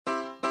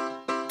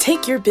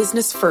Take your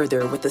business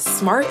further with the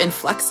smart and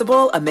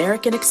flexible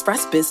American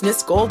Express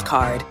Business Gold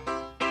Card.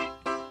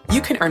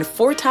 You can earn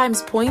 4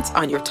 times points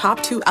on your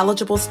top 2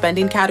 eligible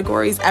spending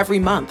categories every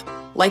month,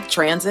 like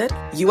transit,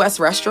 U.S.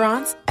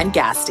 restaurants, and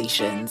gas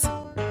stations.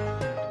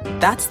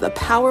 That's the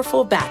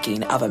powerful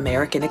backing of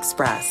American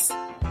Express.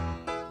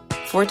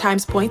 4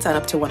 times points on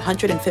up to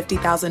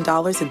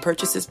 $150,000 in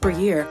purchases per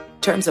year.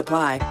 Terms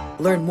apply.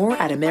 Learn more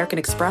at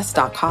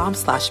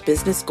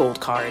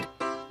americanexpress.com/businessgoldcard.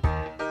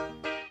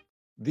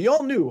 The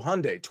all-new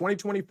Hyundai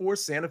 2024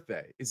 Santa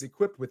Fe is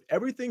equipped with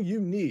everything you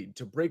need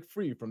to break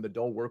free from the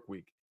dull work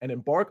week and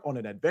embark on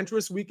an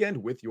adventurous weekend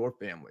with your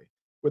family.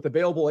 With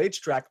available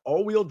H-Track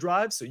all-wheel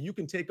drive so you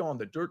can take on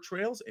the dirt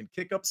trails and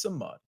kick up some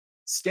mud.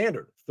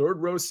 Standard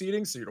third-row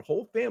seating so your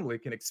whole family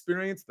can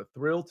experience the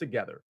thrill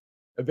together.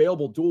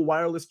 Available dual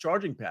wireless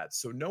charging pads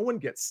so no one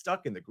gets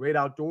stuck in the great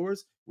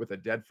outdoors with a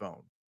dead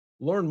phone.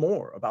 Learn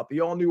more about the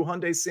all-new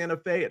Hyundai Santa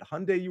Fe at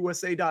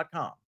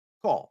HyundaiUSA.com.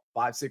 Call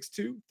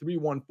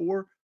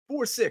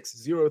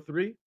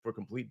 562-314-4603 for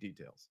complete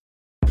details.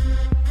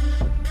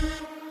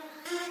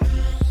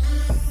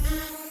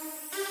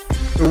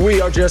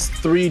 We are just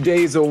 3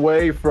 days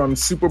away from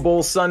Super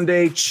Bowl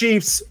Sunday.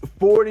 Chiefs,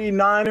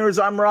 49ers.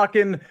 I'm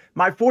rocking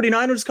my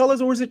 49ers colors,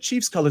 or is it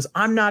Chiefs colors?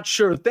 I'm not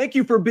sure. Thank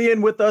you for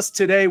being with us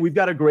today. We've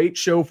got a great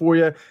show for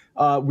you.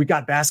 We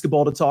got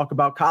basketball to talk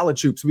about,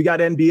 college hoops. We got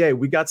NBA.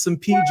 We got some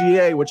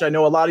PGA, which I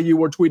know a lot of you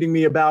were tweeting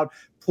me about.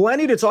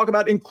 Plenty to talk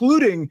about,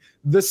 including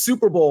the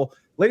Super Bowl.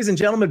 Ladies and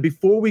gentlemen,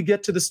 before we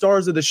get to the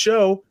stars of the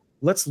show,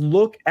 let's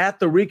look at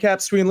the recap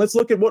screen. Let's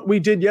look at what we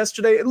did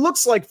yesterday. It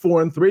looks like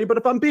 4-3, but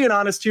if I'm being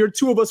honest here,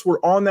 2 of us were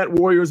on that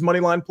Warriors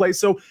moneyline play.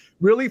 So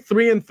really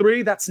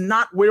 3-3, that's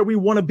not where we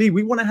want to be.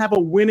 We want to have a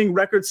winning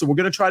record, so we're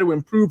going to try to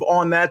improve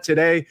on that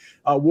today.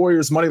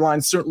 Warriors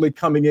moneyline certainly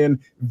coming in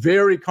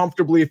very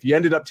comfortably. If you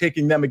ended up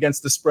taking them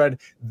against the spread,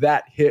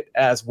 that hit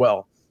as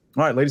well.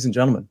 All right, ladies and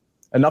gentlemen,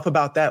 enough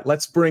about that.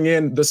 Let's bring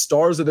in the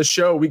stars of the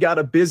show. We got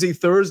a busy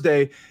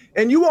Thursday,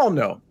 and you all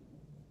know,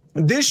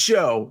 this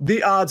show,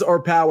 the odds are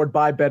powered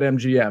by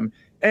BetMGM.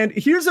 And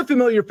here's a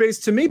familiar face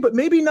to me, but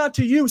maybe not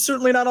to you,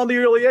 certainly not on the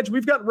early edge.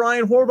 We've got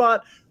Ryan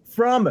Horvat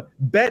from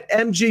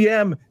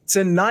BetMGM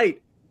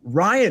tonight.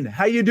 Ryan,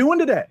 how you doing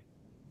today?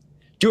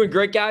 Doing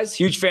great, guys.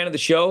 Huge fan of the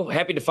show.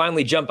 Happy to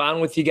finally jump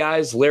on with you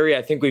guys. Larry,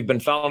 I think we've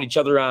been following each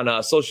other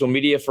on social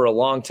media for a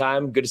long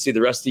time. Good to see the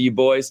rest of you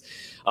boys.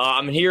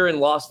 I'm here in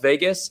Las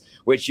Vegas,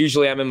 which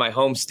usually I'm in my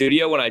home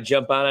studio when I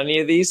jump on any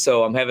of these,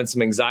 so I'm having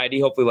some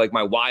anxiety. Hopefully, like,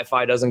 my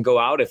Wi-Fi doesn't go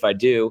out. If I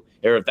do,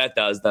 or if that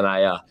does, then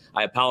I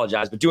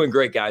apologize. But doing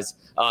great, guys.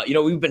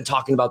 We've been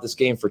talking about this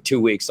game for 2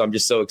 weeks, so I'm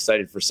just so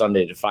excited for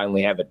Sunday to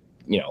finally have it,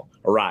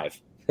 arrive.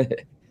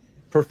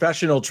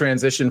 Professional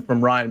transition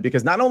from Ryan,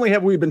 because not only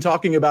have we been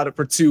talking about it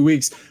for 2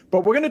 weeks,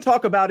 but we're going to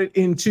talk about it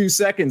in 2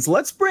 seconds.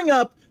 Let's bring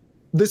up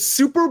the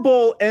Super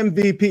Bowl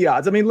MVP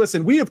odds. I mean,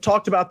 listen, we have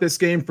talked about this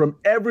game from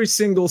every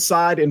single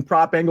side and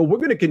prop angle. We're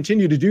going to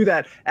continue to do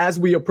that as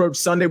we approach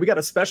Sunday. We got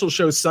a special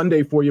show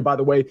Sunday for you, by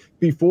the way,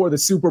 before the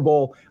Super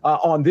Bowl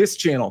on this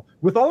channel.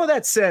 With all of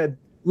that said,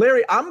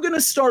 Larry, I'm going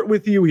to start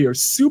with you here.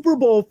 Super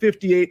Bowl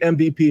 58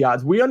 MVP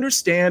odds. We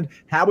understand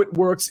how it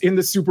works in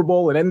the Super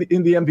Bowl and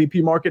in the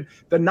MVP market.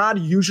 The nod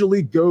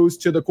usually goes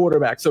to the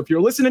quarterback. So if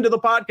you're listening to the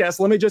podcast,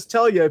 let me just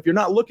tell you, if you're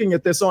not looking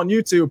at this on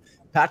YouTube,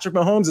 Patrick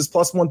Mahomes is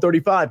plus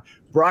 135.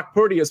 Brock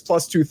Purdy is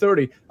plus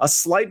 230. A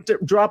slight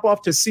drop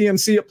off to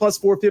CMC at plus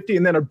 450,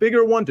 and then a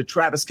bigger one to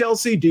Travis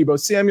Kelce, Deebo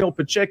Samuel,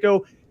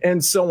 Pacheco,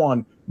 and so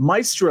on.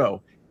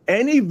 Maestro,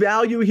 any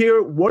value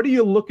here? What are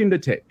you looking to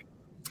take?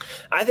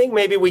 I think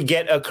maybe we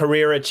get a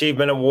career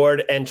achievement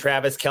award and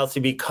Travis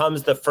Kelce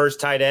becomes the first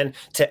tight end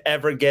to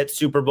ever get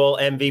Super Bowl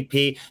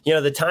MVP.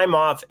 The time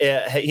off,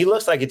 he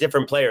looks like a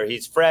different player.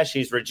 He's fresh.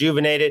 He's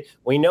rejuvenated.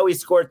 We know he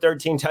scored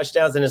 13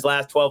 touchdowns in his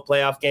last 12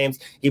 playoff games.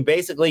 He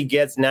basically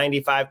gets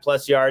 95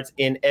 plus yards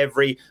in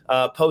every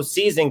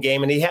postseason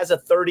game. And he has a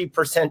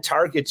 30%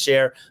 target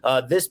share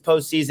this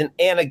postseason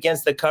and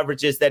against the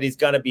coverages that he's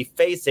going to be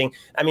facing.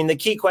 I mean, the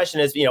key question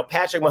is,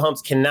 Patrick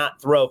Mahomes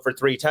cannot throw for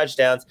 3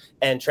 touchdowns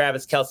and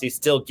Travis Kelce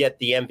still get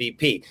the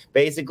MVP.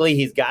 Basically,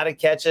 he's got to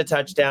catch a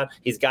touchdown.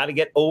 He's got to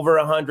get over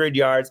 100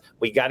 yards.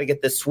 We got to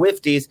get the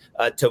Swifties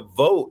to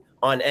vote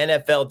on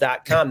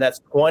NFL.com. That's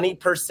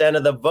 20%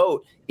 of the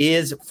vote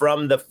is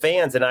from the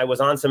fans. And I was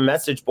on some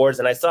message boards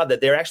and I saw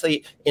that they're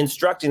actually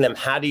instructing them.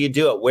 How do you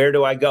do it? Where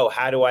do I go?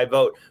 How do I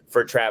vote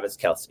for Travis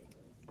Kelce?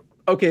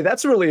 Okay,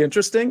 that's really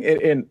interesting.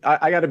 And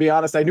I got to be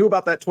honest, I knew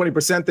about that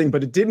 20% thing,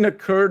 but it didn't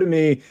occur to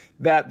me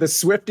that the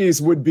Swifties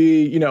would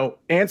be,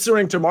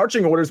 answering to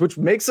marching orders, which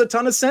makes a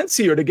ton of sense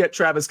here to get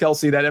Travis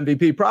Kelce that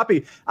MVP.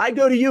 Proppy, I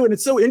go to you, and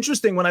it's so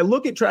interesting. When I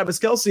look at Travis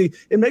Kelce,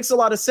 it makes a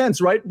lot of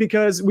sense, right?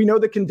 Because we know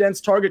the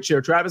condensed target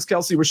share. Travis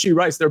Kelce, Rashee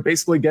Rice, they're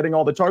basically getting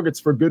all the targets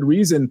for good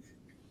reason.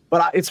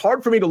 But it's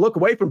hard for me to look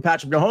away from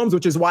Patrick Mahomes,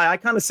 which is why I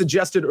kind of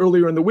suggested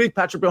earlier in the week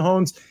Patrick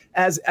Mahomes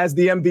as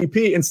the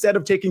MVP instead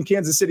of taking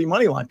Kansas City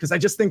money line, because I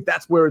just think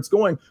that's where it's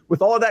going.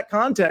 With all of that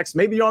context,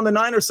 maybe you're on the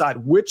Niners side.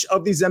 Which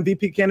of these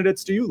MVP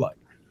candidates do you like?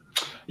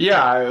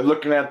 Yeah,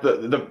 looking at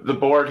the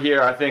board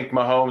here, I think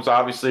Mahomes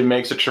obviously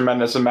makes a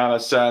tremendous amount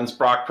of sense.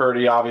 Brock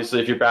Purdy, obviously,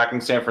 if you're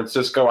backing San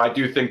Francisco, I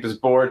do think this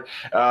board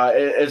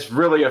is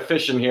really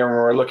efficient here when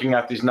we're looking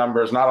at these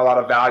numbers. Not a lot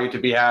of value to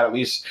be had, at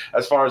least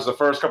as far as the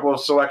first couple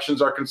of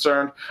selections are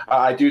concerned.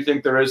 I do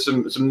think there is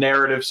some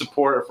narrative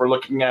support if we're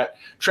looking at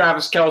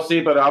Travis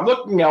Kelce, but I'm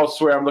looking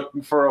elsewhere. I'm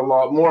looking for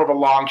more of a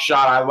long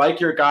shot. I like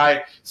your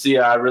guy. See,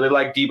 I really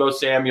like Deebo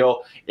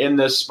Samuel in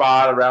this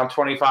spot, around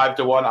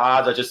 25-1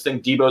 odds. I just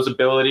think Deebo's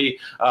ability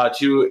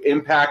to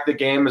impact the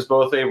game as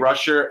both a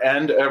rusher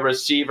and a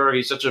receiver.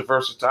 He's such a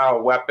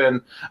versatile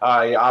weapon.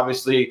 He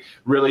obviously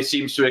really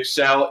seems to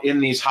excel in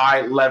these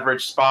high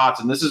leverage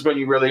spots, and this is when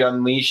you really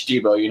unleash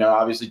Deebo.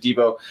 Obviously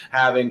Deebo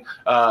having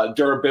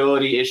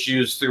durability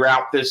issues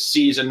throughout this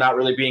season, not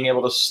really being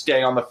able to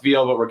stay on the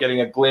field, but we're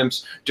getting a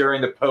glimpse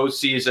during the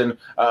postseason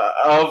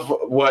of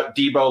what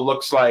Deebo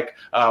looks like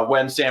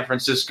when San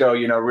Francisco,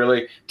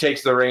 really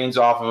takes the reins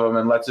off of him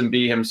and lets him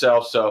be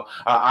himself. So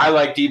I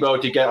like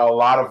Deebo to get a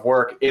lot of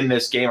work in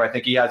this game. I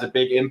think he has a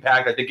big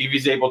impact. I think if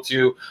he's able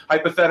to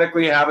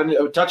hypothetically have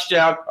a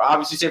touchdown,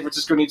 obviously San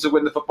Francisco needs to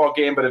win the football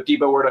game, but if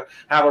Deebo were to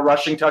have a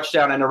rushing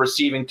touchdown and a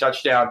receiving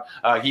touchdown,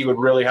 he would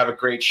really have a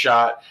great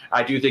shot.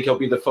 I do think he'll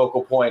be the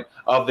focal point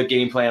of the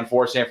game plan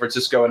for San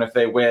Francisco, and if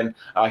they win,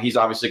 he's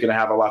obviously going to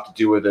have a lot to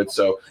do with it.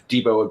 So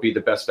Deebo would be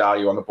the best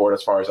value on the board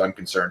as far as I'm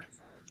concerned.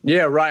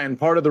 Yeah, Ryan,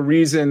 part of the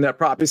reason that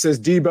Proppy says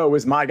Deebo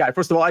is my guy.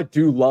 First of all, I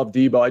do love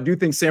Deebo. I do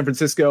think San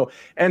Francisco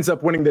ends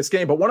up winning this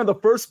game. But one of the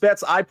first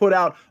bets I put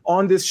out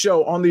on this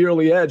show on the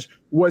early edge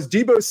was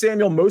Deebo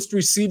Samuel most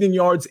receiving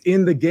yards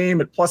in the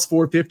game at plus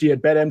 450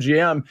 at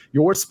BetMGM,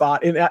 your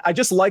spot. And I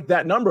just like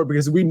that number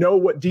because we know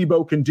what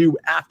Deebo can do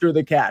after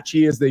the catch.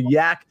 He is the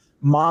yak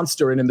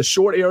monster. And in the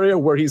short area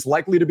where he's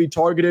likely to be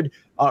targeted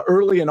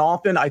early and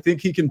often, I think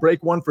he can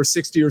break one for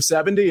 60 or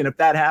 70. And if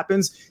that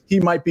happens,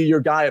 he might be your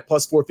guy at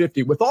plus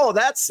 450. With all of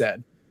that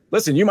said,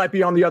 listen, you might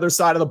be on the other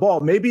side of the ball.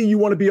 Maybe you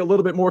want to be a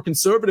little bit more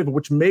conservative,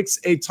 which makes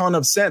a ton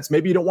of sense.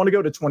 Maybe you don't want to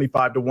go to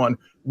 25-1.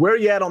 Where are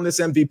you at on this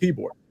MVP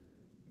board?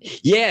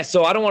 Yeah,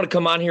 so I don't want to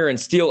come on here and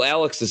steal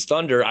Alex's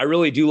thunder. I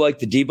really do like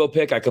the Deebo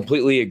pick. I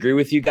completely agree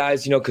with you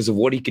guys, because of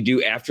what he could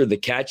do after the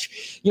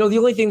catch. The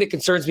only thing that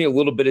concerns me a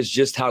little bit is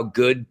just how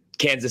good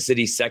Kansas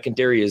City's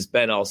secondary has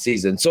been all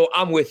season. So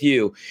I'm with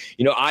you.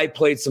 I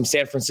played some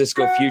San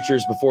Francisco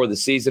futures before the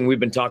season. We've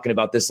been talking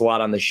about this a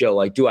lot on the show.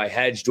 Like, do I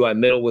hedge? Do I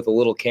middle with a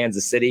little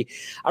Kansas City?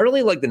 I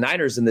really like the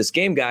Niners in this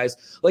game, guys.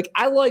 Like,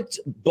 I liked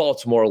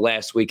Baltimore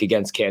last week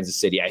against Kansas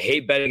City. I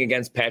hate betting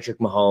against Patrick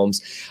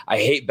Mahomes. I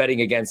hate betting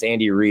against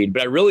Andy Reid,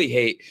 but I really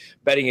hate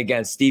betting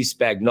against Steve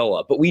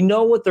Spagnuolo. But we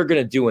know what they're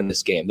going to do in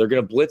this game. They're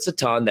going to blitz a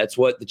ton. That's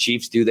what the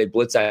Chiefs do. They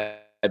blitz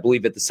I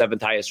believe at the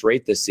 7th highest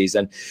rate this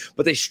season,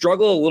 but they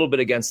struggle a little bit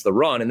against the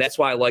run. And that's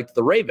why I liked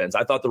the Ravens.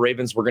 I thought the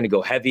Ravens were going to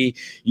go heavy,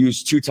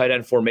 use 2 tight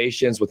end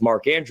formations with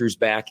Mark Andrews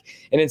back.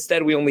 And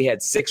instead we only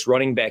had 6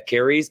 running back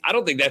carries. I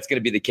don't think that's going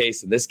to be the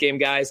case in this game,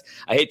 guys.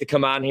 I hate to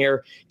come on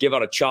here, give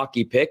out a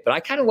chalky pick, but I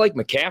kind of like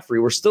McCaffrey.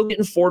 We're still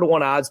getting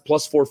 4-1 odds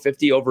plus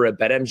 450 over at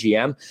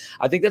BetMGM.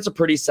 I think that's a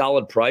pretty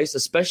solid price,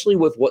 especially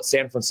with what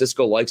San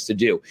Francisco likes to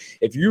do.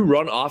 If you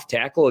run off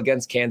tackle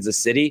against Kansas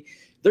City,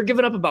 they're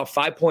giving up about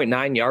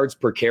 5.9 yards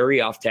per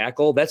carry off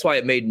tackle. That's why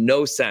it made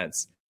no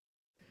sense.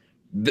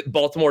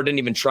 Baltimore didn't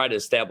even try to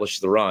establish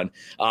the run.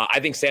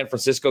 I think San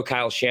Francisco,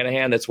 Kyle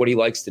Shanahan, that's what he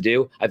likes to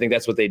do. I think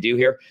that's what they do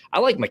here. I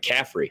like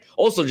McCaffrey,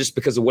 also just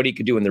because of what he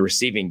could do in the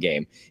receiving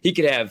game. He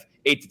could have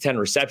 8 to 10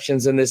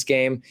 receptions in this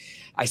game.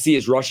 I see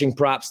his rushing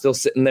prop still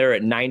sitting there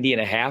at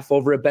 90.5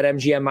 over at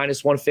BetMGM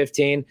minus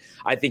 115.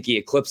 I think he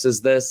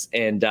eclipses this,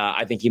 and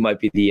I think he might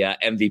be the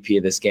MVP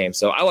of this game.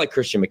 So I like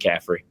Christian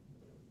McCaffrey.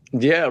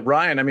 Yeah,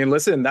 Ryan. I mean,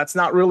 listen, that's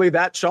not really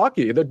that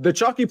chalky. The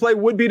chalky play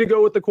would be to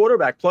go with the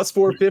quarterback plus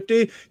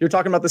 450. You're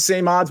talking about the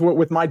same odds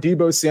with my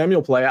Deebo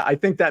Samuel play. I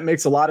think that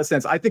makes a lot of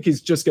sense. I think he's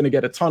just going to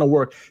get a ton of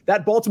work.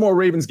 That Baltimore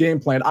Ravens game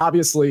plan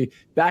obviously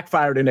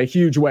backfired in a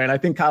huge way, and I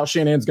think Kyle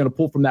Shanahan's going to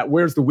pull from that.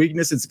 Where's the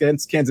weakness? It's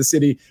against Kansas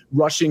City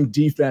rushing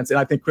defense, and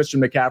I think Christian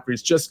McCaffrey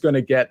is just going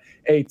to get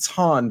a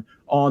ton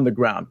on the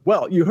ground.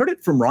 Well, you heard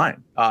it from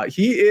Ryan.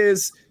 He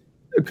is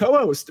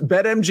co-host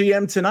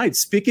BetMGM tonight.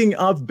 Speaking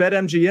of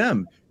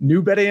BetMGM,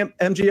 new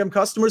BetMGM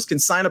customers can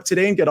sign up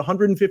today and get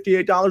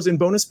 $158 in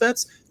bonus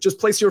bets. Just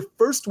place your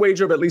first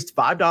wager of at least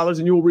 $5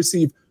 and you will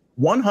receive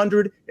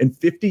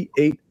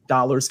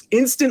 $158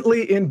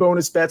 instantly in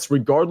bonus bets,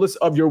 regardless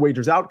of your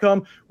wager's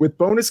outcome, with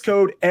bonus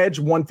code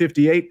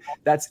EDGE158.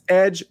 That's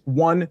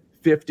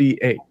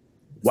EDGE158.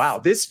 Wow,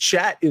 this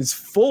chat is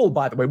full,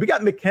 by the way. We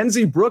got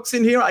Mackenzie Brooks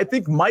in here. I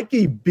think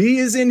Mikey B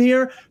is in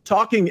here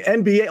talking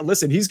NBA.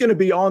 Listen, he's going to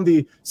be on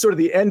the sort of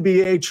the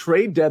NBA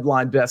trade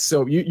deadline desk.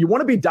 So you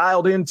want to be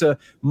dialed into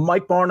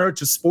Mike Barner,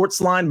 to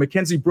Sportsline,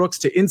 Mackenzie Brooks,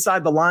 to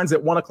Inside the Lines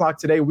at 1 o'clock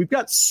today. We've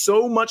got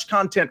so much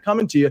content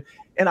coming to you.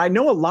 And I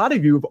know a lot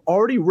of you have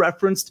already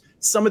referenced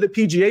some of the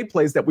PGA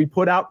plays that we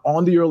put out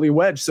on the early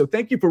wedge. So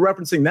thank you for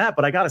referencing that.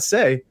 But I got to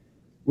say,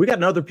 we got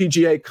another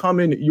PGA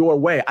coming your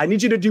way. I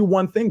need you to do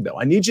one thing, though.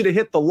 I need you to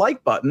hit the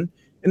like button,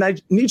 and I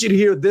need you to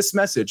hear this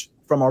message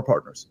from our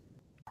partners.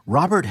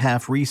 Robert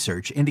Half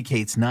research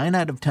indicates 9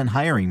 out of 10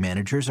 hiring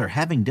managers are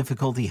having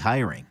difficulty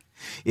hiring.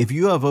 If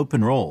you have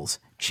open roles,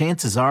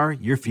 chances are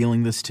you're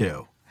feeling this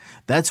too.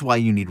 That's why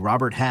you need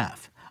Robert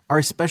Half.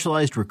 Our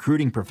specialized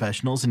recruiting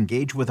professionals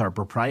engage with our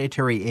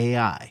proprietary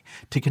AI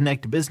to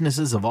connect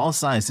businesses of all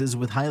sizes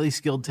with highly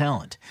skilled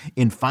talent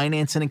in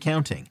finance and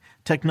accounting,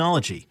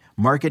 technology,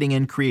 marketing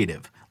and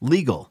creative,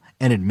 legal,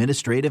 and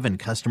administrative and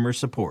customer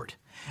support.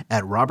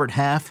 At Robert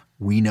Half,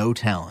 we know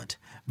talent.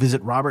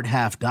 Visit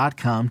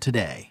roberthalf.com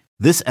today.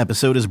 This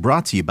episode is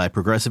brought to you by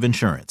Progressive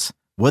Insurance.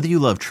 Whether you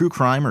love true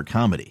crime or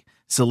comedy,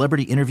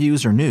 celebrity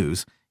interviews or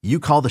news, you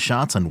call the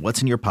shots on what's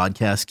in your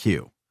podcast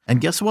queue. And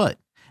guess what?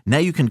 Now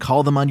you can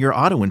call them on your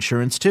auto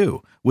insurance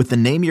too with the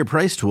Name Your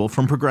Price tool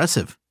from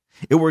Progressive.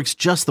 It works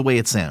just the way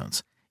it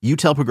sounds. You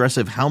tell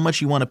Progressive how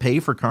much you want to pay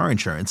for car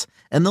insurance,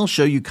 and they'll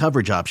show you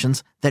coverage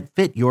options that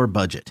fit your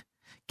budget.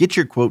 Get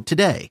your quote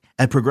today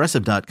at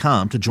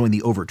Progressive.com to join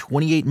the over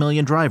 28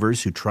 million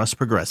drivers who trust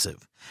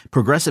Progressive.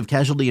 Progressive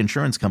Casualty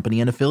Insurance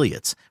Company and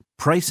Affiliates.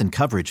 Price and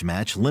coverage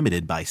match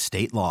limited by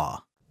state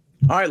law.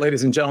 All right,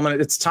 ladies and gentlemen,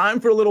 it's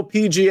time for a little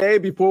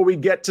PGA before we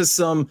get to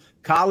some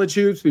college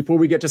hoops, before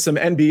we get to some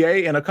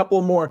NBA, and a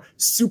couple more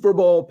Super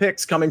Bowl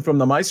picks coming from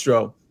the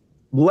Maestro.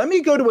 Let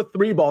me go to a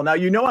 3-ball. Now,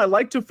 I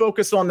like to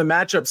focus on the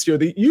matchups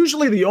here.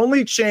 Usually the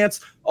only chance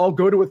I'll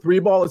go to a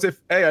 3-ball is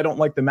if, A, I don't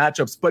like the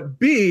matchups, but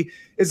B,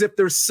 is if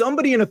there's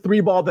somebody in a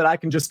 3-ball that I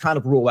can just kind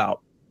of rule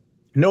out.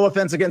 No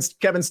offense against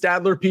Kevin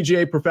Stadler,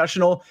 PGA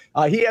professional.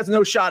 He has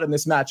no shot in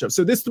this matchup.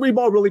 So this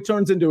 3-ball really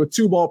turns into a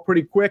 2-ball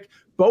pretty quick.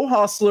 Beau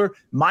Hossler,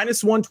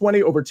 minus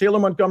 120 over Taylor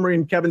Montgomery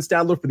and Kevin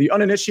Stadler. For the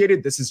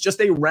uninitiated, this is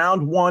just a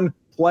round one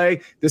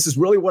play. This is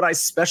really what I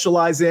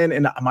specialize in.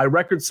 And my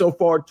record so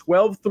far,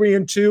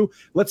 12-3-2.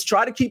 Let's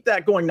try to keep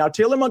that going. Now,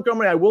 Taylor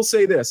Montgomery, I will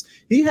say this.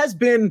 He has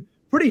been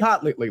pretty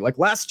hot lately. Like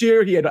last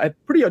year, he had a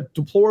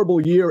deplorable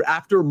year.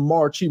 After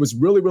March, he was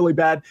really, really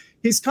bad.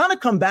 He's kind of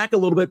come back a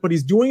little bit, but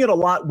he's doing it a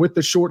lot with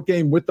the short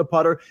game, with the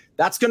putter.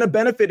 That's going to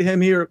benefit him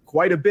here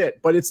quite a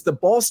bit. But it's the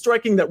ball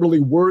striking that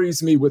really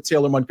worries me with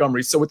Taylor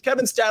Montgomery. So with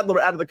Kevin Stadler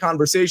out of the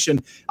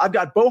conversation, I've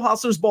got Beau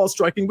Hossler's ball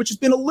striking, which has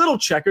been a little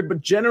checkered,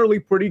 but generally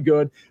pretty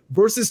good,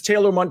 versus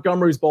Taylor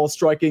Montgomery's ball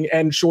striking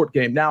and short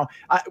game. Now,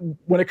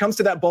 when it comes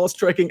to that ball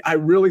striking, I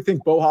really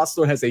think Beau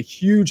Hossler has a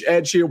huge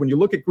edge here. When you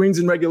look at greens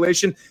in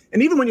regulation,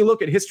 and even when you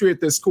look at history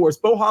at this course,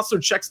 Beau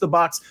Hossler checks the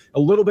box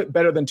a little bit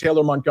better than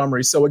Taylor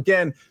Montgomery. So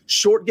again,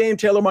 short game,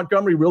 Taylor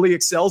Montgomery really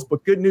excels,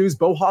 but good news,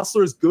 Beau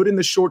Hossler is good in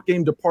the short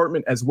game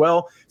department as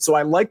well. So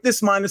I like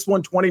this minus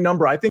 120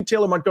 number. I think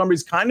Taylor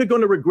Montgomery's kind of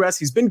going to regress.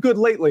 He's been good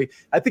lately.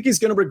 I think he's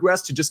going to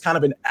regress to just kind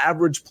of an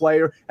average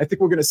player. I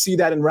think we're going to see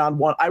that in round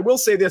one. I will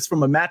say this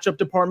from a matchup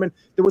department.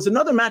 There was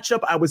another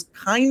matchup I was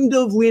kind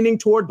of leaning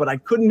toward, but I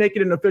couldn't make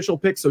it an official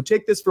pick. So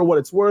take this for what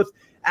it's worth.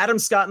 Adam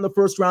Scott in the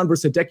first round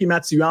versus Hideki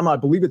Matsuyama. I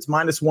believe it's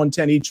minus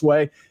 110 each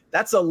way.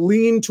 That's a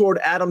lean toward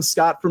Adam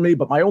Scott for me,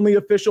 but my only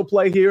official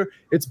play here,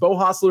 it's Beau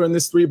Hossler in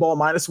this 3-ball,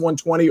 minus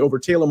 120 over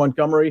Taylor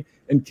Montgomery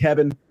and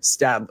Kevin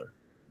Stadler.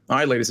 All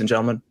right, ladies and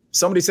gentlemen.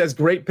 Somebody says,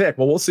 great pick.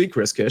 Well, we'll see,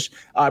 Chris Kish.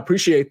 I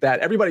appreciate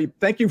that. Everybody,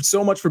 thank you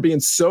so much for being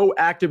so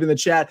active in the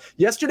chat.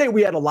 Yesterday,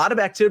 we had a lot of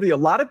activity. A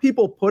lot of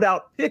people put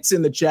out picks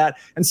in the chat,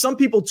 and some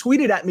people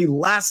tweeted at me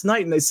last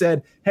night, and they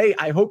said, hey,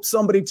 I hope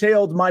somebody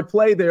tailed my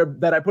play there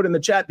that I put in the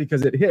chat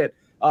because it hit.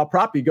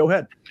 Proppy, go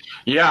ahead.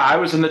 Yeah, I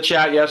was in the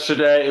chat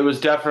yesterday. It was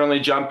definitely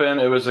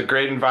jumping. It was a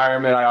great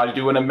environment. I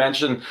do want to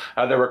mention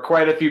there were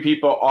quite a few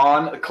people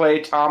on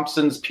Klay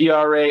Thompson's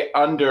PRA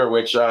under,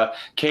 which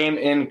came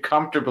in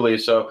comfortably.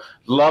 So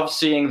love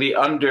seeing the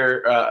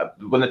under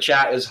when the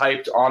chat is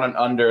hyped on an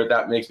under.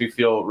 That makes me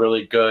feel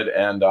really good.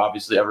 And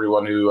obviously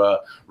everyone who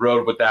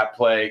rode with that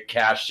play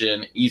cashed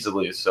in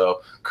easily.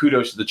 So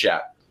kudos to the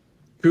chat.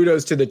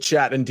 Kudos to the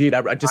chat, indeed.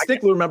 I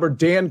distinctly remember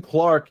Dan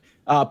Clark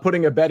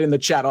putting a bet in the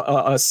chat,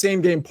 a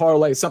same-game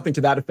parlay, something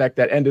to that effect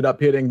that ended up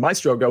hitting.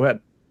 Maestro, go ahead.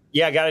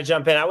 Yeah, I got to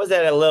jump in. I was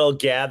at a little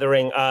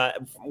gathering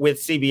with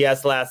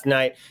CBS last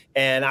night,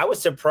 and I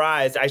was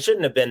surprised. I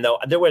shouldn't have been, though.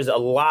 There was a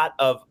lot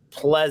of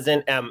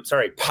positive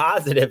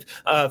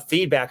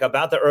feedback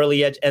about the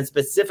early edge, and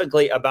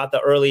specifically about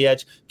the early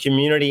edge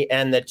community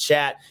and the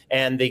chat,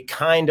 and the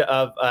kind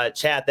of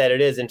chat that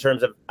it is in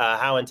terms of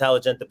how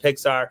intelligent the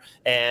picks are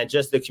and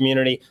just the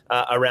community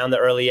around the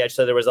early edge.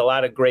 So there was a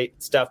lot of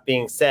great stuff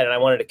being said, and I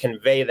wanted to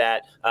convey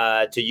that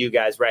to you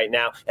guys right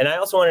now. And I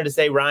also wanted to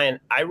say, Ryan,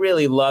 I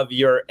really love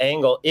your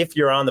angle if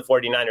you're on the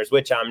 49ers,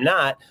 which I'm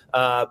not,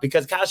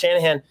 because Kyle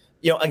Shanahan,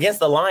 against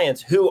the Lions,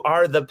 who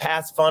are the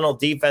pass funnel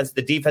defense,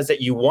 the defense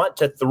that you want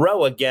to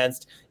throw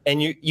against,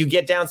 and you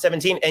get down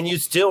 17 and you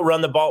still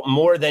run the ball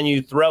more than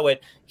you throw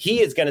it,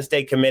 he is going to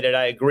stay committed.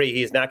 I agree.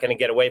 He's not going to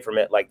get away from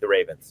it like the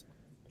Ravens.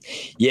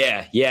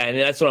 Yeah. And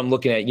that's what I'm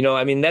looking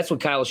at. That's what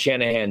Kyle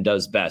Shanahan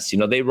does best.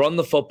 They run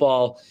the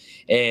football,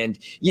 And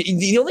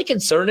the only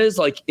concern is,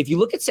 like, if you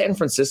look at San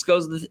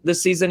Francisco's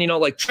this season,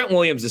 like Trent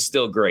Williams is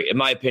still great. In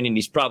my opinion,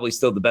 he's probably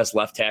still the best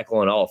left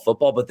tackle in all of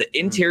football, but the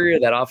interior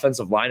of that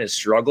offensive line has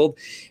struggled.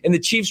 And the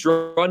Chiefs'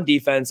 run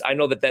defense, I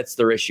know that that's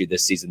their issue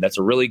this season. That's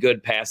a really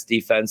good pass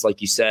defense,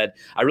 like you said.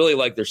 I really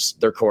like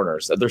their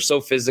corners. They're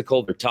so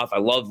physical. They're tough. I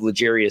love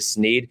L'Jarius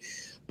Sneed.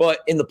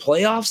 But in the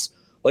playoffs,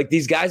 like,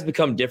 these guys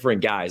become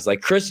different guys.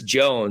 Like, Chris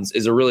Jones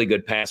is a really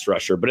good pass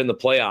rusher, but in the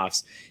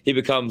playoffs, he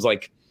becomes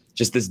like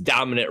just this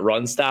dominant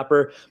run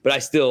stopper. But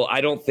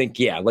I don't think,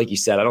 like you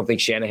said, I don't think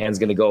Shanahan's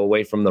going to go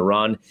away from the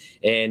run.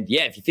 And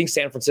if you think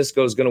San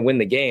Francisco is going to win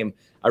the game,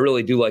 I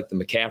really do like the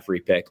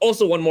McCaffrey pick.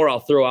 Also, one more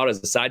I'll throw out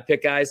as a side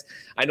pick, guys.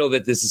 I know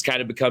that this has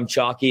kind of become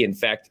chalky. In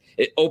fact,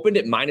 it opened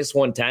at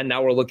 -110.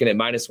 Now we're looking at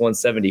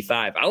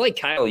 -175. I like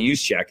Kyle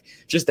Juszczyk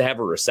just to have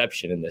a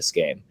reception in this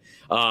game.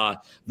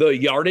 The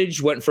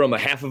yardage went from a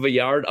half of a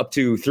yard up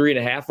to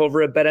 3.5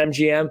 over at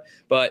BetMGM,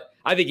 but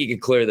I think he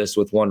could clear this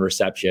with one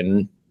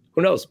reception.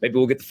 Who knows? Maybe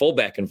we'll get the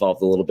fullback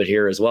involved a little bit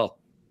here as well.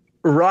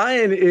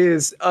 Ryan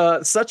is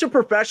such a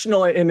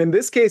professional, and in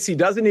this case, he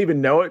doesn't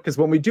even know it, because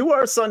when we do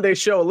our Sunday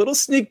show, a little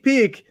sneak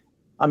peek,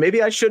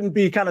 maybe I shouldn't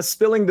be kind of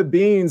spilling the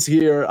beans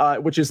here,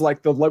 which is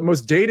like the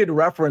most dated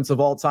reference of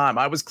all time.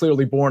 I was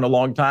clearly born a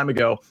long time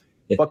ago.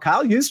 But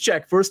Kyle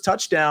Juszczyk, first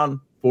touchdown,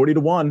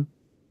 40-1.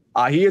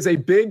 He is a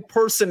big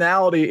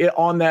personality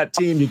on that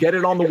team. You get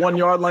it on the 1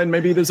 yard line.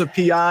 Maybe there's a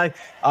PI.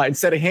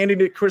 Instead of handing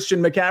it Christian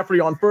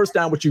McCaffrey on first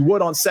down, which you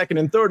would on second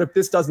and third, if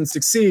this doesn't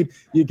succeed,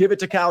 you give it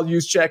to Kyle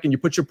Juszczyk and you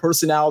put your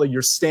personality,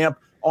 your stamp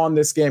on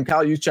this game.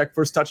 Kyle Juszczyk,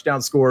 first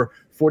touchdown score,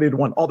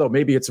 40-1. Although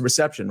maybe it's a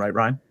reception, right,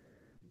 Ryan?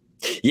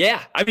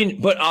 Yeah, I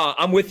mean, but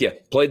I'm with you.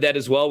 Played that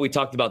as well. We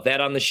talked about that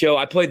on the show.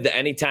 I played the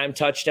anytime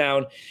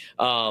touchdown.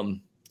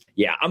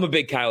 Yeah, I'm a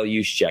big Kyle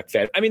Juszczyk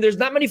fan. I mean, there's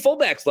not many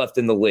fullbacks left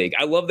in the league.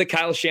 I love that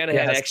Kyle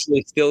Shanahan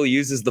actually still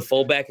uses the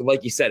fullback. And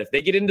like you said, if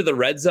they get into the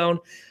red zone,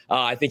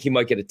 I think he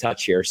might get a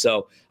touch here.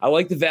 So I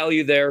like the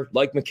value there,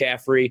 like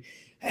McCaffrey.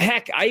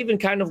 Heck, I even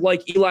kind of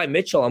like Eli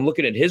Mitchell. I'm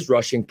looking at his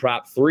rushing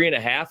prop,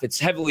 3.5. It's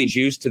heavily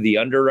juiced to the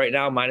under right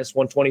now,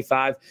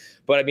 -125.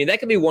 But, I mean, that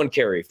could be one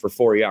carry for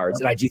 4 yards.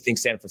 And I do think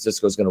San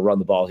Francisco is going to run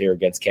the ball here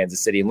against Kansas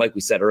City. And like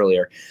we said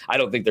earlier, I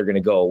don't think they're going to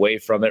go away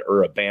from it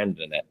or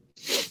abandon it.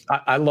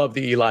 I love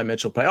the Eli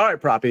Mitchell play. All right,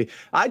 Proppy.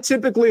 I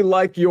typically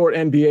like your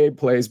NBA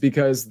plays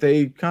because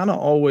they kind of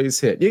always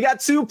hit. You got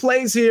two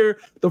plays here.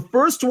 The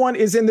first one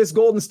is in this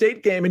Golden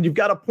State game, and you've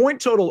got a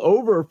point total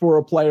over for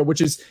a player, which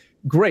is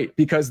great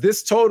because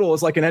this total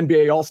is like an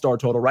NBA All-Star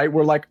total, right?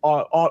 We're like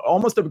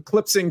almost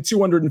eclipsing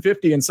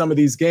 250 in some of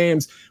these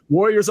games.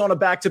 Warriors on a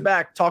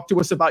back-to-back. Talk to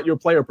us about your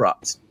player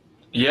props.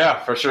 Yeah,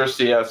 for sure,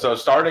 Sia. So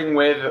starting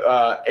with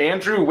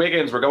Andrew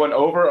Wiggins, we're going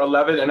over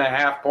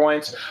 11.5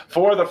 points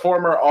for the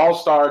former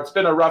All-Star. It's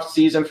been a rough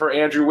season for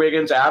Andrew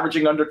Wiggins,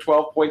 averaging under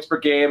 12 points per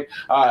game.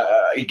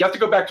 He got to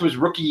go back to his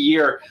rookie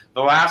year.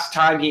 The last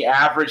time he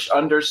averaged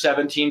under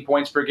 17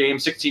 points per game,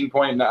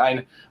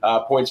 16.9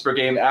 points per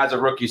game as a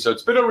rookie. So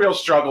it's been a real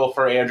struggle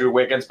for Andrew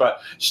Wiggins,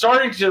 but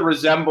starting to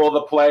resemble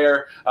the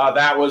player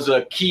that was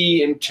a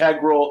key,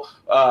 integral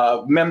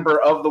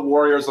member of the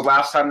Warriors the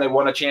last time they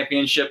won a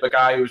championship, a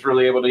guy who was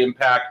really able to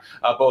impact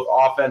both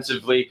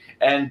offensively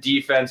and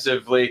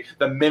defensively.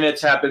 The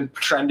minutes have been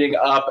trending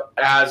up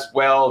as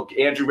well.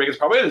 Andrew Wiggins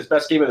probably had his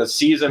best game of the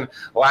season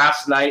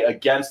last night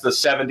against the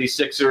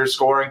 76ers,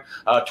 scoring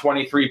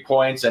 23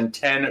 points and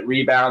 10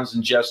 rebounds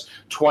in just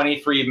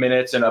 23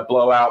 minutes in a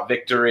blowout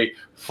victory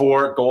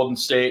for Golden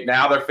State.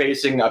 Now they're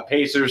facing a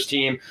Pacers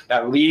team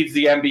that leads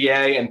the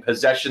NBA in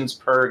possessions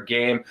per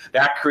game.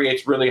 That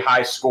creates really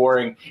high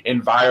scoring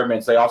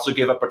environments. They also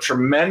give up a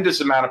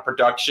tremendous amount of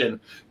production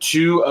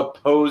to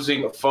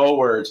opposing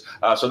forwards.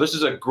 So this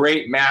is a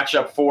great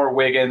matchup for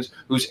Wiggins,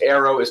 whose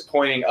arrow is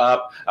pointing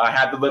up.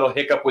 Had the little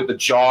hiccup with the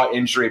jaw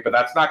injury, but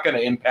that's not going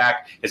to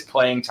impact his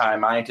playing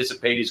time. I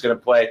anticipate he's going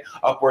to play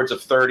upwards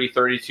of 30,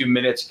 32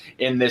 minutes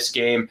in this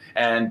game,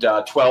 and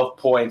 12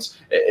 points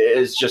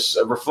is just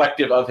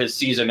reflective of his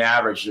season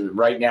average.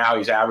 Right now,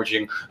 he's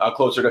averaging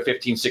closer to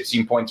 15,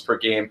 16 points per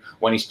game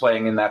when he's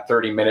playing in that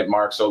 30-minute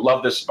mark. So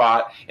love this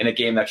spot in a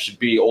game that should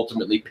be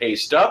ultimately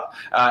paced up.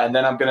 And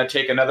then I'm going to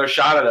take another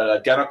shot at an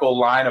identical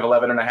line of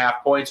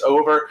 11.5 points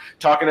over.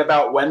 Talking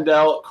about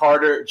Wendell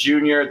Carter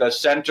Jr., the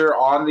center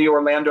on the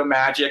Orlando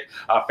Magic,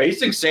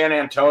 facing San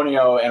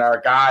Antonio and our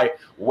guy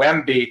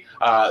Wemby.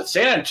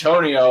 San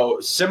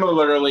Antonio,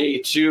 similarly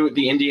to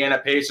the Indiana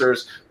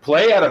Pacers,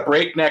 play at a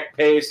breakneck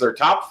pace. They're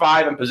top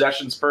 5 in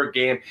possessions per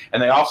game,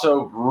 and they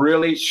also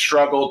really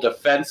struggle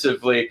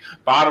defensively,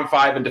 bottom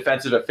 5 in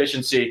defensive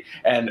efficiency.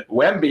 And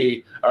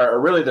Wemby, or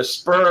really the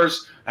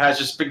Spurs, has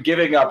just been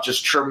giving up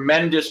just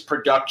tremendous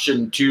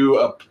production to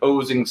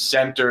opposing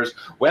centers.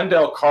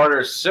 Wendell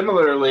Carter,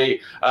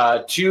 similarly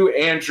to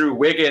Andrew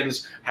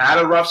Wiggins, had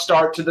a rough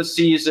start to the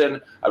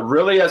season,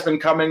 really has been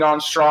coming on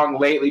strong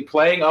lately,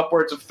 playing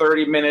upwards of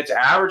 30 minutes,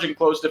 averaging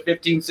close to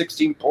 15,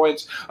 16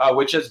 points,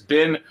 which has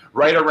been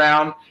right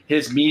around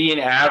his median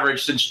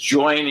average since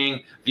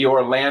joining the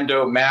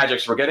Orlando Magic.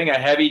 So we're getting a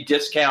heavy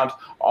discount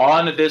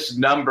on this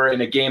number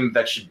in a game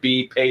that should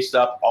be paced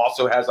up.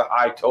 Also has a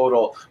high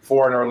total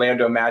for an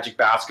Orlando Magic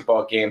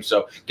basketball game.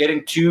 So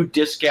getting 2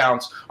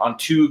 discounts on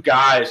 2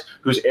 guys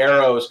whose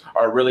arrows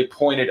are really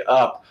pointed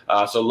up.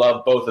 So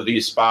love both of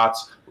these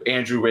spots.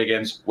 Andrew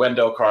Wiggins,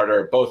 Wendell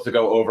Carter, both to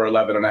go over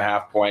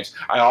 11.5 points.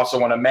 I also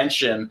want to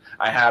mention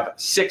I have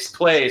 6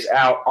 plays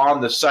out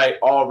on the site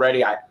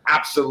already. I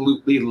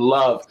absolutely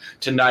love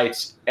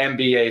tonight's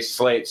NBA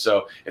slate.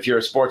 So if you're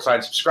a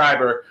Sportsline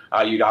subscriber,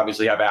 you'd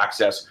obviously have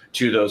access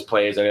to those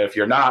plays. And if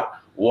you're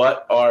not,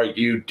 what are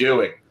you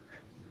doing?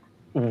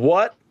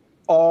 What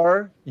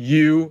are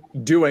you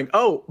doing?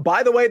 Oh,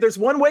 by the way, there's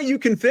one way you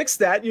can fix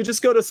that. You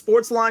just go to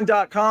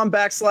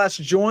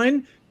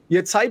sportsline.com/join.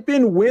 You type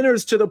in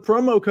winners to the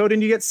promo code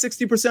and you get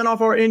 60%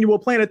 off our annual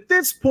plan. At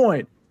this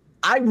point,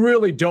 I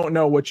really don't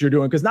know what you're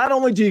doing, because not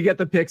only do you get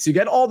the picks, you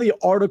get all the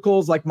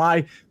articles, like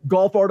my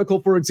golf article,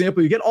 for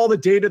example, you get all the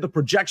data, the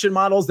projection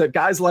models that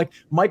guys like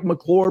Mike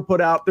McClure put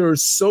out.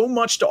 There's so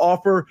much to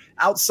offer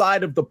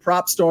outside of the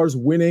Prop Stars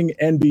winning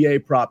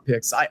NBA prop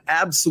picks. I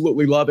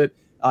absolutely love it.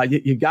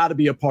 You got to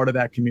be a part of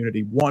that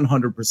community,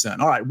 100%.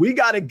 All right, we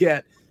got to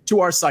get to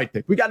our site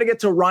pick. We got to get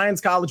to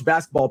Ryan's college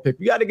basketball pick.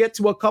 We got to get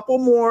to a couple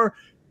more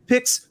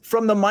picks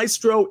from the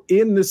maestro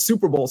in the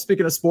Super Bowl.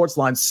 Speaking of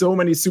Sportsline, so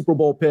many Super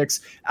Bowl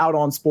picks out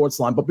on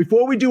Sportsline. But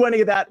before we do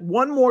any of that,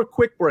 one more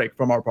quick break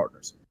from our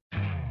partners.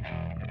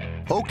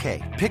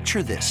 Okay,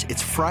 picture this.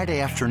 It's Friday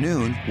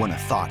afternoon when a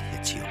thought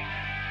hits you.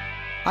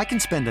 I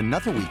can spend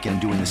another weekend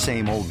doing the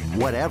same old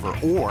whatever,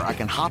 or I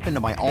can hop into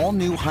my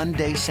all-new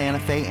Hyundai Santa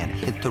Fe and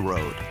hit the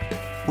road.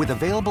 With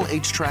available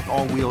H-Track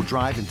all-wheel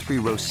drive and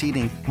 3-row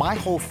seating, my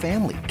whole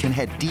family can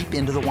head deep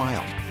into the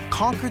wild.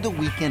 Conquer the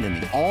weekend in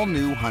the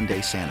all-new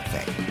Hyundai Santa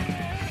Fe.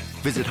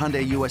 Visit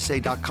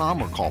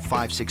HyundaiUSA.com or call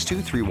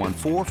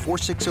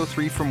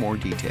 562-314-4603 for more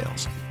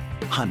details.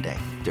 Hyundai,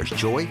 there's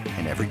joy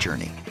in every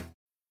journey.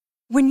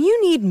 When you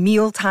need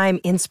mealtime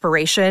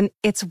inspiration,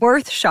 it's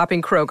worth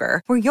shopping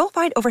Kroger, where you'll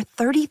find over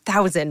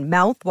 30,000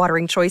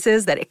 mouth-watering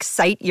choices that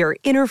excite your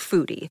inner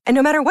foodie. And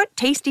no matter what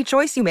tasty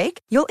choice you make,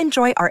 you'll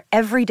enjoy our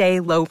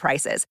everyday low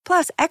prices,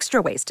 plus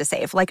extra ways to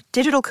save, like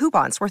digital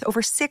coupons worth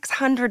over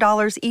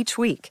 $600 each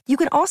week. You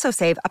can also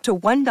save up to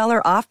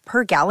 $1 off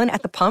per gallon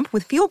at the pump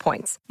with fuel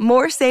points.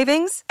 More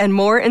savings and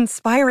more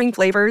inspiring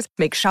flavors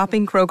make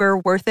shopping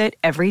Kroger worth it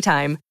every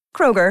time.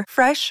 Kroger,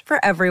 fresh for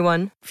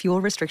everyone.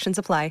 Fuel restrictions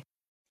apply.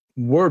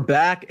 We're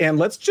back, and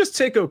let's just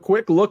take a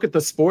quick look at the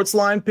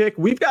Sportsline pick.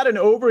 We've got an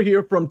over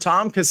here from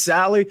Tom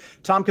Casale.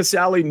 Tom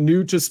Casale,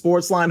 new to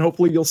Sportsline.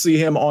 Hopefully you'll see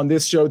him on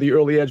this show, The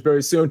Early Edge,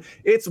 very soon.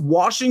 It's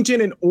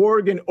Washington and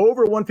Oregon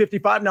over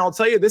 155. Now, I'll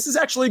tell you, this has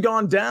actually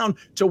gone down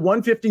to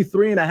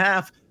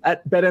 153.5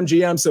 at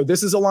BetMGM. So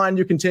this is a line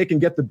you can take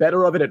and get the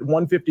better of it at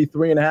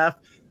 153.5.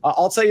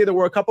 I'll tell you, there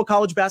were a couple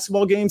college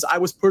basketball games I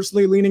was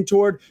personally leaning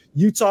toward.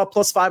 Utah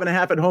plus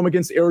 5.5 at home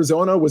against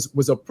Arizona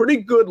was a pretty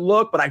good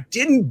look, but I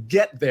didn't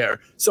get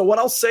there. So what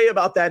I'll say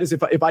about that is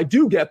if I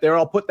do get there,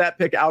 I'll put that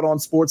pick out on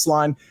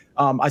Sportsline.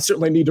 I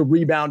certainly need to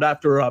rebound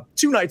after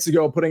 2 nights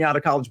ago putting out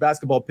a college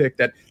basketball pick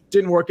that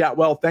didn't work out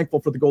well.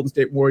 Thankful for the Golden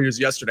State Warriors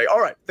yesterday. All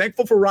right,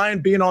 thankful for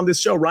Ryan being on this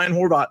show. Ryan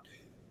Horvat,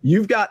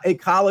 you've got a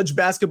college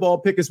basketball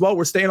pick as well.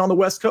 We're staying on the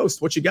West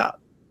Coast. What you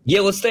got? Yeah,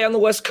 let's stay on the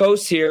West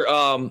Coast here.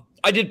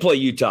 I did play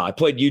Utah. I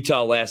played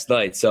Utah last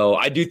night, so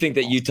I do think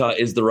that Utah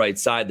is the right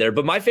side there.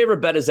 But my favorite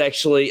bet is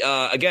actually,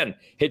 again,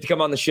 hate to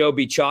come on the show,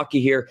 be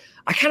chalky here.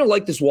 I kind of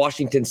like this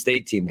Washington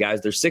State team, guys.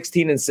 They're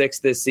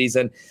 16-6 this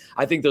season.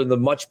 I think they're the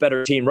much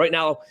better team. Right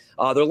now,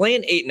 they're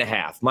laying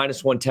 8.5,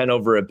 minus 110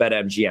 over at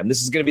BetMGM.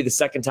 This is going to be the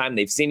second time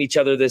they've seen each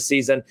other this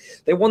season.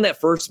 They won that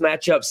first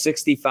matchup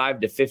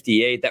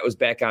 65-58. That was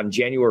back on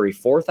January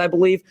 4th, I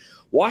believe.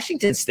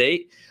 Washington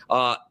State,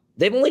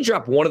 they've only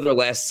dropped one of their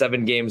last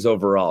 7 games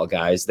overall,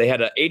 guys. They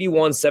had an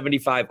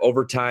 81-75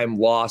 overtime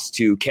loss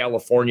to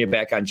California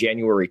back on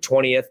January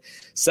 20th.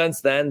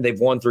 Since then, they've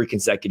won 3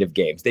 consecutive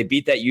games. They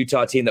beat that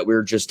Utah team that we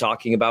were just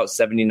talking about,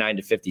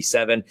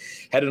 79-57,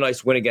 had a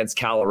nice win against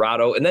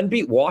Colorado, and then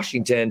beat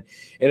Washington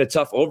in a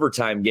tough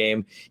overtime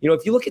game. You know,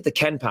 if you look at the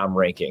KenPom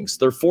rankings,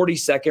 they're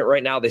 42nd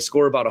right now. They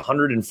score about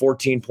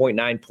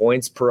 114.9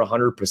 points per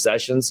 100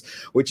 possessions,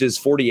 which is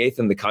 48th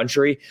in the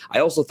country. I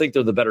also think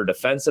they're the better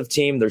defensive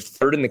team. They're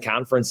 3rd in the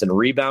conference in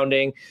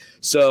rebounding.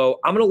 So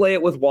I'm going to lay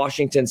it with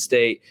Washington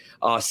State,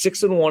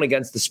 6-1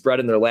 against the spread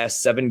in their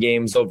last 7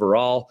 games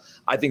overall.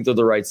 I think they're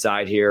the right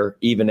side here,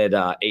 even at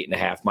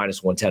 8.5,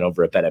 minus 110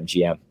 over at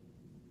BetMGM.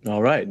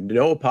 All right.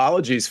 No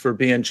apologies for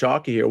being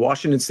chalky here.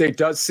 Washington State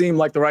does seem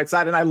like the right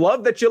side. And I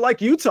love that you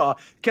like Utah.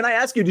 Can I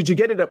ask you, did you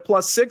get it at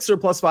 +6 or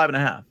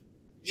 +5.5?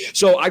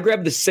 So I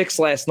grabbed the 6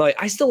 last night.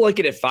 I still like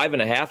it at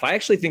 5.5. I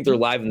actually think they're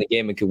live in the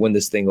game and could win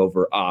this thing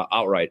over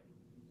outright.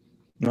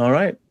 All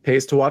right.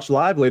 Pays to watch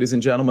live, ladies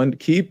and gentlemen.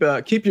 Keep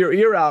your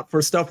ear out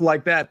for stuff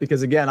like that,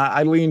 because, again,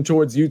 I lean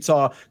towards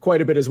Utah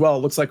quite a bit as well. It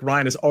looks like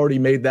Ryan has already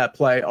made that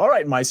play. All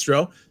right,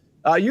 Maestro.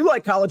 You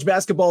like college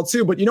basketball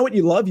too, but you know what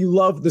you love? You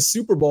love the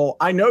Super Bowl.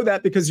 I know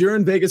that because you're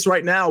in Vegas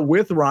right now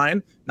with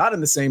Ryan, not in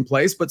the same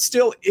place, but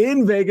still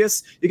in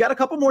Vegas. You got a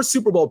couple more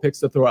Super Bowl picks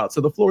to throw out.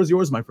 So the floor is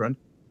yours, my friend.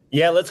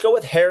 Yeah, let's go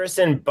with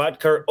Harrison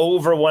Butker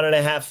over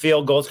 1.5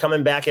 field goals,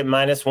 coming back at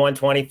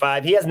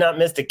 -125. He has not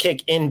missed a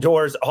kick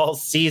indoors all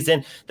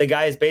season. The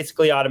guy is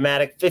basically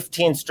automatic,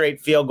 15 straight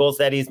field goals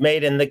that he's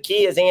made. And the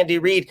key is Andy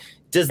Reid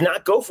does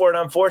not go for it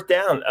on fourth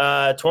down.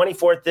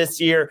 24th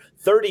this year,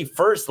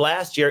 31st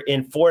last year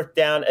in fourth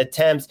down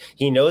attempts.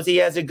 He knows he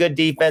has a good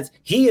defense.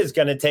 He is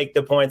going to take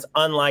the points,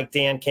 unlike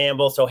Dan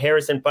Campbell. So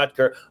Harrison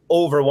Butker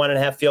over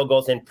 1.5 field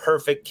goals in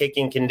perfect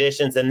kicking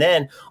conditions. And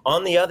then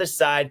on the other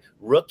side,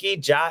 rookie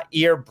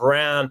Jair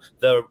Brown,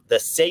 the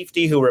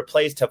safety who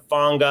replaced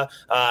Hufanga,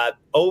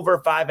 over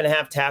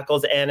 5.5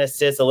 tackles and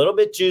assists, a little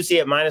bit juicy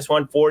at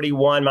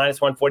 -141,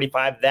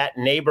 -145, that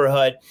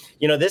neighborhood.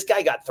 You know, this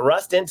guy got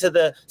thrust into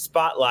the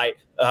spotlight,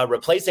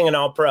 replacing an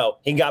All-Pro.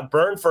 He got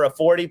burned for a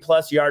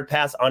 40-plus yard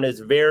pass on his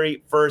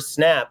very first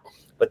snap.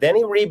 But then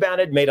he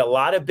rebounded, made a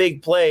lot of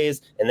big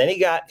plays, and then he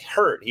got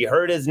hurt. He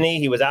hurt his knee.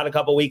 He was out a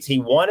couple weeks. He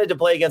wanted to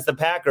play against the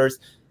Packers.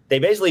 They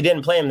basically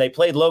didn't play him. They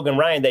played Logan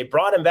Ryan. They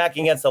brought him back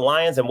against the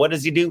Lions, and what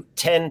does he do?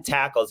 10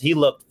 tackles. He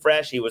looked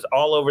fresh. He was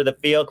all over the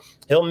field.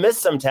 He'll miss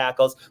some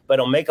tackles, but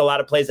he'll make a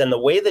lot of plays. And the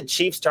way the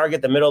Chiefs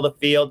target the middle of the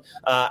field,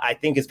 I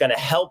think is going to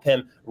help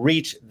him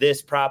reach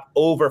this prop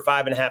over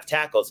 5.5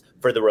 tackles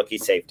for the rookie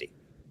safety.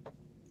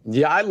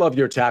 Yeah, I love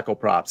your tackle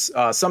props.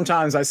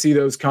 Sometimes I see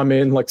those come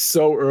in like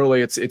so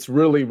early. It's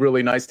really,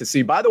 really nice to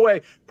see. By the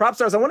way, Prop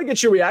Stars, I want to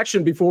get your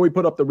reaction before we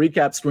put up the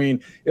recap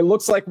screen. It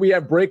looks like we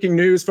have breaking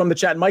news from the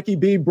chat. Mikey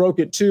B broke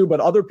it too,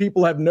 but other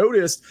people have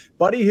noticed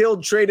Buddy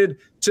Hield traded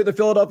to the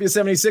Philadelphia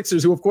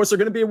 76ers, who, of course, are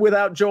going to be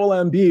without Joel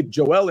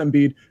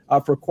Embiid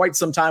for quite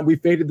some time. We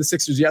faded the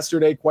Sixers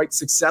yesterday quite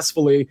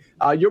successful.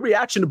 Your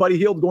reaction to Buddy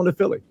Hield going to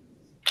Philly?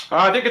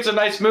 I think it's a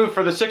nice move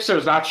for the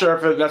Sixers. Not sure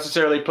if it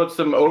necessarily puts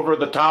them over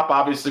the top.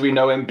 Obviously, we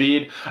know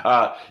Embiid,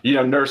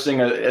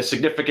 nursing a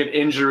significant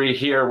injury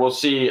here. We'll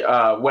see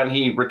when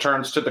he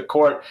returns to the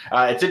court.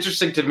 It's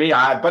interesting to me.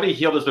 Buddy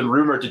Hield has been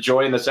rumored to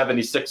join the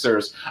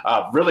 76ers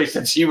really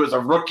since he was a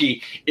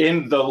rookie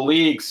in the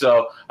league.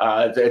 So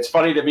it's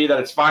funny to me that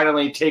it's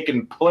finally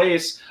taken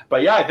place.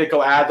 But yeah, I think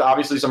he'll add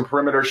obviously some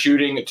perimeter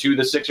shooting to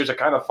the Sixers. Have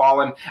kind of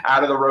fallen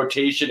out of the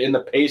rotation in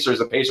the Pacers.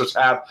 The Pacers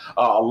have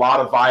a lot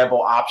of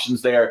viable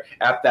options there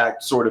at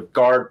that sort of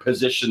guard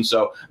position.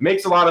 So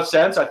makes a lot of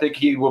sense. I think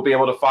he will be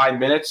able to find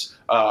minutes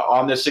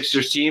on this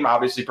Sixers team,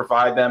 obviously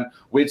provide them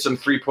with some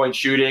three-point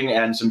shooting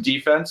and some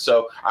defense.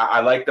 So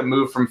I like the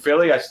move from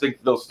Philly. I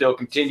think they'll still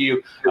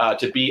continue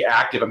to be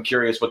active. I'm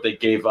curious what they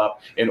gave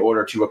up in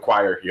order to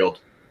acquire Hield.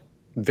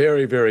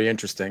 Very, very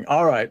interesting.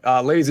 All right,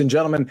 ladies and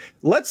gentlemen,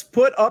 let's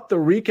put up the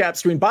recap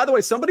screen. By the way,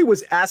 somebody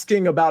was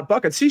asking about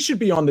buckets. He should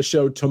be on the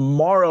show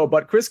tomorrow,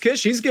 but Chris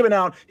Kish, he's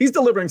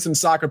delivering some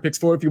soccer picks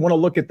for if you want to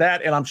look at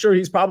that. And I'm sure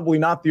he's probably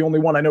not the only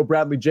one. I know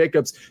Bradley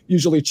Jacobs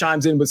usually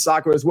chimes in with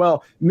soccer as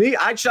well. Me,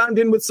 I chimed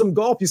in with some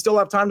golf. You still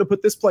have time to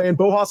put this play in.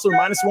 Bo Hostler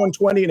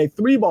 -120 and a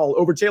 3-ball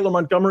over Taylor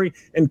Montgomery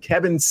and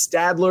Kevin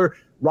Stadler.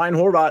 Ryan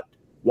Horvath,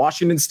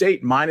 Washington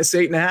State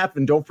 -8.5.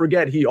 And don't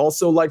forget, he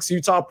also likes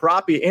Utah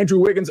proppy. Andrew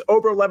Wiggins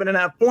over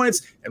 11.5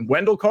 points and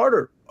Wendell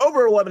Carter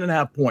over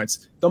 11.5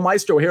 points. The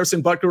Maestro,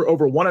 Harrison Butker,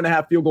 over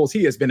 1.5 field goals.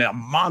 He has been a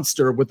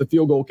monster with the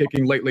field goal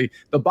kicking lately.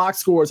 The box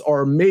scores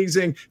are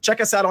amazing. Check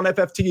us out on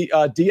FFT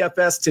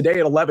DFS today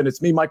at 11. It's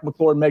me, Mike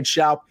McClure, and Meg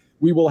Schaup.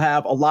 We will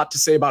have a lot to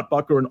say about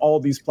Butker and all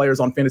these players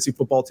on Fantasy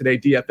Football Today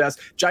DFS.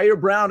 Jair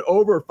Brown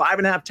over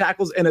 5.5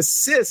 tackles and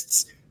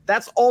assists.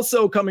 That's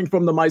also coming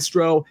from the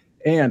Maestro.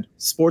 And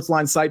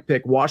Sportsline site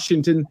pick,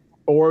 Washington,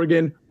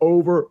 Oregon,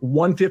 over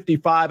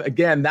 155.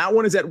 Again, that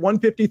one is at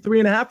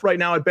 153.5 right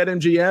now at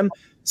BetMGM.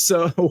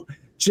 So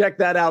check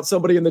that out.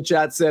 Somebody in the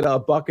chat said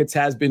Buckets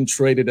has been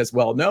traded as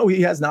well. No, he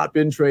has not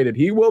been traded.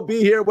 He will be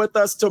here with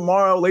us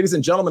tomorrow. Ladies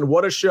and gentlemen,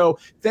 what a show.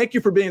 Thank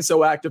you for being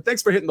so active.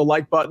 Thanks for hitting the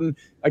like button.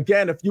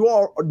 Again, if you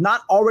are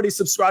not already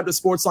subscribed to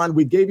Sportsline,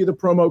 we gave you the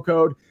promo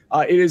code.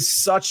 It is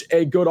such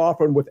a good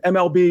offer. And with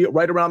MLB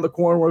right around the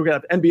corner, we're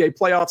going to have NBA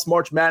playoffs,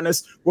 March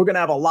Madness. We're going to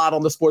have a lot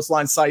on the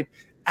Sportsline site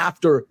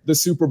after the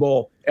Super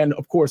Bowl and,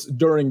 of course,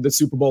 during the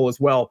Super Bowl as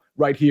well,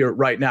 right here,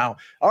 right now.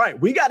 All right,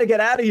 we got to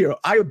get out of here.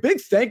 A big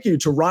thank you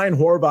to Ryan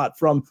Horvath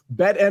from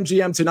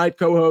BetMGM Tonight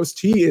co-host.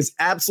 He is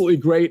absolutely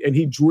great, and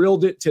he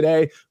drilled it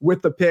today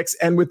with the picks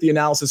and with the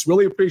analysis.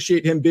 Really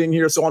appreciate him being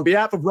here. So on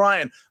behalf of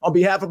Ryan, on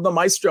behalf of the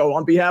Maestro,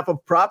 on behalf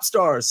of Prop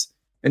Stars,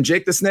 and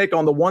Jake the Snake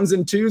on the 1s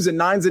and 2s and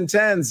 9s and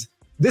 10s,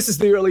 this is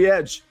The Early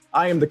Edge.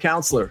 I am the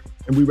counselor,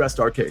 and we rest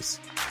our case.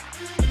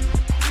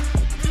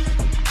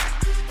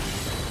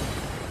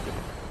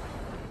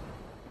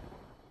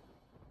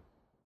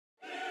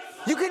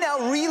 You can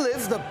now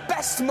relive the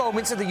best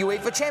moments of the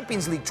UEFA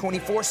Champions League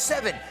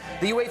 24/7.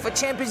 The UEFA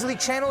Champions League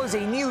channel is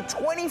a new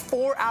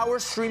 24-hour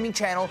streaming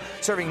channel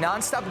serving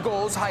non-stop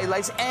goals,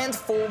 highlights, and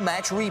full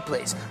match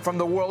replays from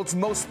the world's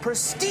most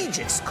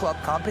prestigious club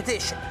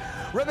competition.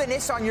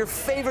 Reminisce on your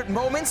favorite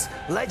moments,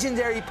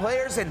 legendary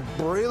players, and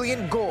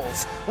brilliant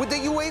goals with the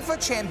UEFA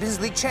Champions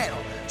League channel,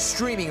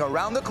 streaming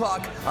around the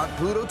clock on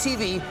Pluto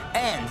TV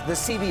and the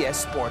CBS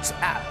Sports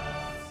app.